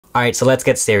Alright, so let's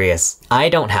get serious. I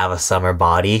don't have a summer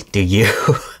body, do you?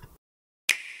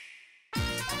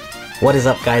 What is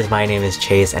up guys, my name is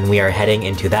Chase and we are heading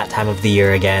into that time of the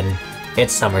year again.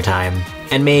 It's summertime.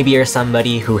 And maybe you're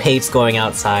somebody who hates going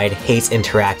outside, hates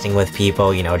interacting with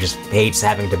people, you know, just hates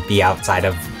having to be outside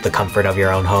of the comfort of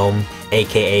your own home,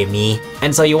 aka me.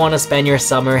 And so you want to spend your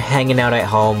summer hanging out at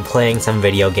home, playing some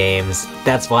video games.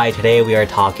 That's why today we are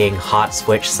talking Hot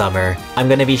Switch Summer. I'm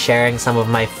going to be sharing some of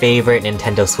my favorite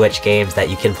Nintendo Switch games that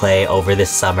you can play over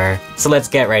this summer. So let's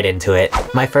get right into it.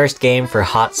 My first game for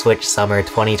Hot Switch Summer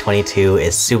 2022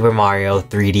 is Super Mario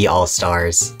 3D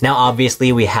All-Stars. Now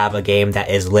obviously we have a game that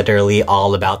is literally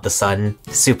all about the sun,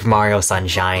 Super Mario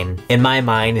Sunshine. In my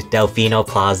mind, Delfino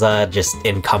Plaza just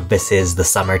encompasses the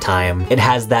summertime. It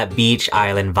has that beach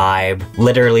island vibe.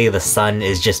 Literally the sun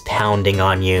is just pounding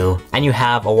on you. And you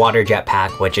have a water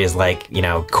jetpack, which is like, you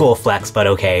know, cool flex, but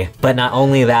okay. But not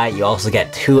only that, you also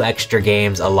get 2 extra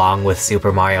games along with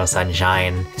Super Mario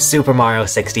Sunshine. Super Mario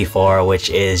 64, which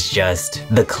is just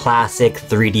the classic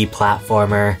 3D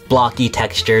platformer, blocky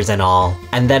textures and all.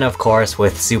 And then of course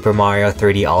with Super Mario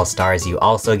 3D All-Stars, you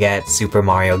also get Super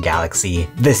Mario Galaxy.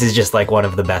 This is just like one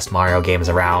of the best Mario games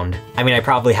around. I mean, I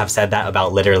probably have said that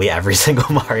about literally every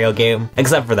single Mario game,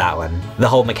 except for that one. The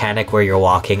whole mechanic where you're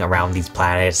walking around these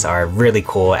planets are really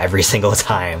cool every single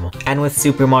time. And with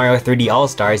Super Mario 3D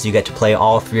All-Stars, you get to play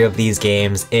all 3 of these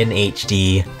games in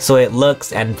HD, so it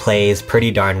looks and plays pretty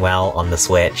darn well on the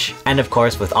Switch. And of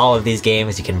course, with all of these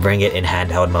games, you can bring it in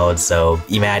handheld mode, so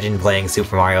imagine playing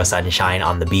Super Mario Sunshine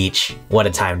on the beach. What a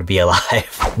time to be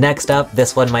alive. Next up,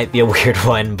 this one might be a weird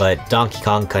one, but Donkey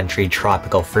Kong Country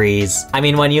Tropical Freeze. I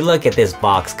mean, when you look at this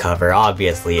box cover,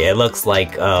 obviously, it looks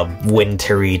like a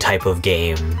wintry type of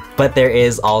game. But there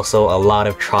is also a lot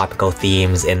of tropical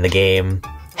themes in the game,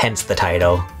 hence the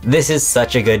title. This is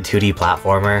such a good 2D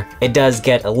platformer. It does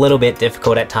get a little bit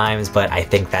difficult at times, but I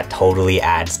think that totally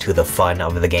adds to the fun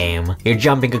of the game. You're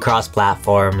jumping across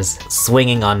platforms,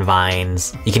 swinging on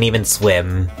vines, you can even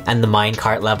swim, and the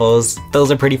minecart levels,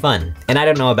 those are pretty fun. And I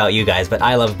don't know about you guys, but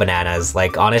I love bananas.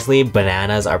 Like honestly,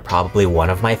 bananas are probably one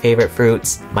of my favorite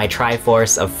fruits. My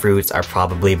triforce of fruits are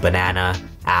probably banana,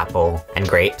 apple, and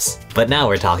grapes. But now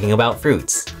we're talking about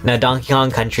fruits. Now Donkey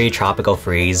Kong Country Tropical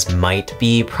Freeze might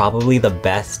be probably the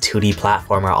best 2D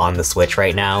platformer on the Switch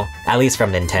right now, at least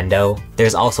from Nintendo.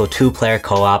 There's also 2-player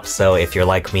co-op, so if you're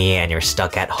like me and you're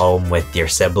stuck at home with your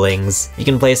siblings, you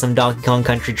can play some Donkey Kong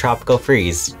Country Tropical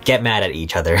Freeze. Get mad at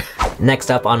each other.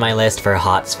 Next up on my list for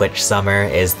Hot Switch Summer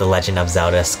is The Legend of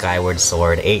Zelda Skyward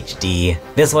Sword HD.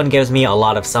 This one gives me a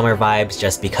lot of summer vibes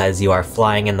just because you are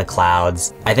flying in the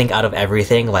clouds. I think out of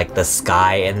everything, like the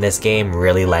sky in this game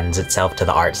really lends itself to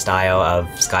the art style of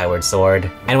Skyward Sword.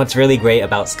 And what's really great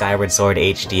about Skyward Sword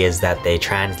HD is that they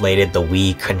translated the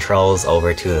Wii controls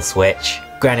over to the Switch.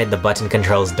 Granted, the button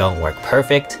controls don't work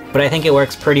perfect, but I think it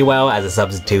works pretty well as a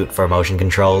substitute for motion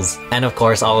controls. And of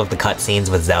course, all of the cutscenes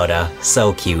with Zelda,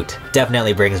 so cute.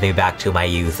 Definitely brings me back to my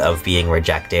youth of being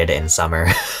rejected in summer.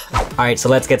 Alright, so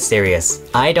let's get serious.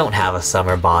 I don't have a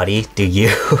summer body, do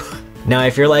you? Now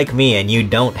if you're like me and you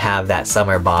don't have that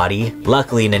summer body,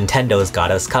 luckily Nintendo's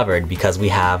got us covered because we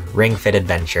have Ring Fit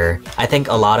Adventure. I think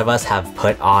a lot of us have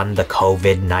put on the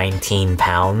COVID-19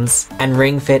 pounds, and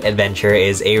Ring Fit Adventure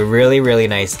is a really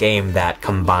nice game that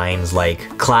combines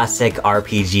like classic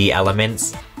RPG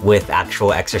elements with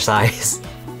actual exercise.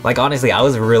 Like honestly, I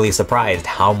was really surprised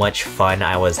how much fun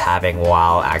I was having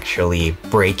while actually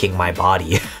breaking my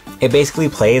body. It basically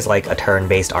plays like a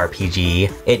turn-based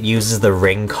RPG. It uses the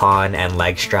ring con and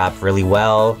leg strap really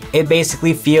well. It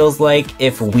basically feels like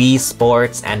if Wii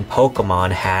Sports and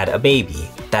Pokemon had a baby.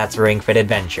 That's Ring Fit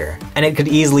Adventure. And it could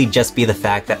easily just be the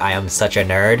fact that I am such a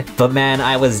nerd, but man,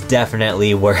 I was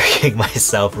definitely working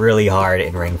myself really hard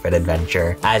in Ring Fit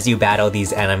Adventure. As you battle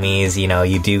these enemies, you know,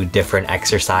 you do different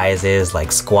exercises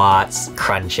like squats,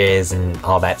 crunches, and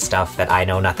all that stuff that I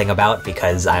know nothing about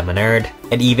because I'm a nerd.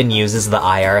 It even uses the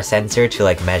IR sensor to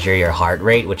like measure your heart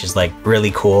rate, which is like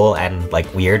really cool and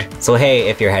like weird. So hey,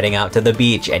 if you're heading out to the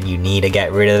beach and you need to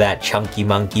get rid of that chunky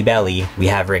monkey belly, we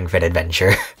have Ring Fit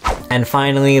Adventure. And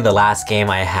finally, the last game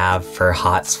I have for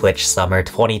Hot Switch Summer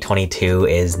 2022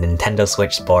 is Nintendo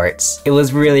Switch Sports. It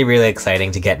was really exciting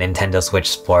to get Nintendo Switch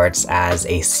Sports as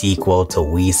a sequel to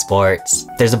Wii Sports.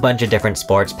 There's a bunch of different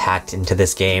sports packed into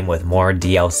this game with more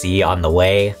DLC on the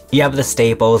way. You have the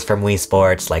staples from Wii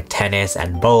Sports like tennis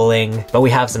and bowling, but we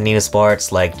have some new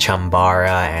sports like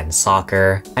Chumbara and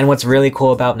soccer. And what's really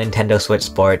cool about Nintendo Switch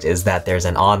Sports is that there's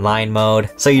an online mode,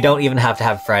 so you don't even have to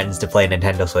have friends to play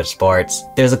Nintendo Switch Sports.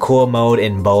 There's a cool duo mode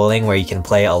in bowling where you can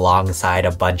play alongside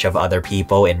a bunch of other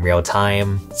people in real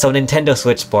time. So Nintendo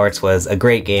Switch Sports was a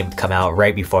great game to come out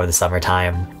right before the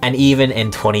summertime. And even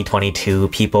in 2022,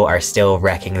 people are still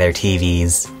wrecking their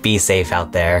TVs. Be safe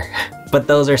out there. But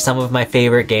those are some of my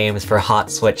favorite games for Hot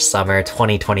Switch Summer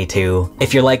 2022.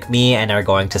 If you're like me and are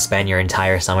going to spend your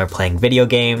entire summer playing video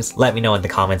games, let me know in the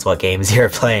comments what games you're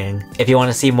playing. If you want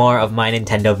to see more of my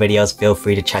Nintendo videos, feel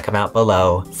free to check them out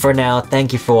below. For now,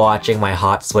 thank you for watching my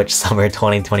Hot Switch Summer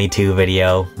 2022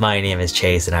 video. My name is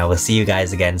Chase and I will see you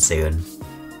guys again soon.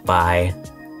 Bye.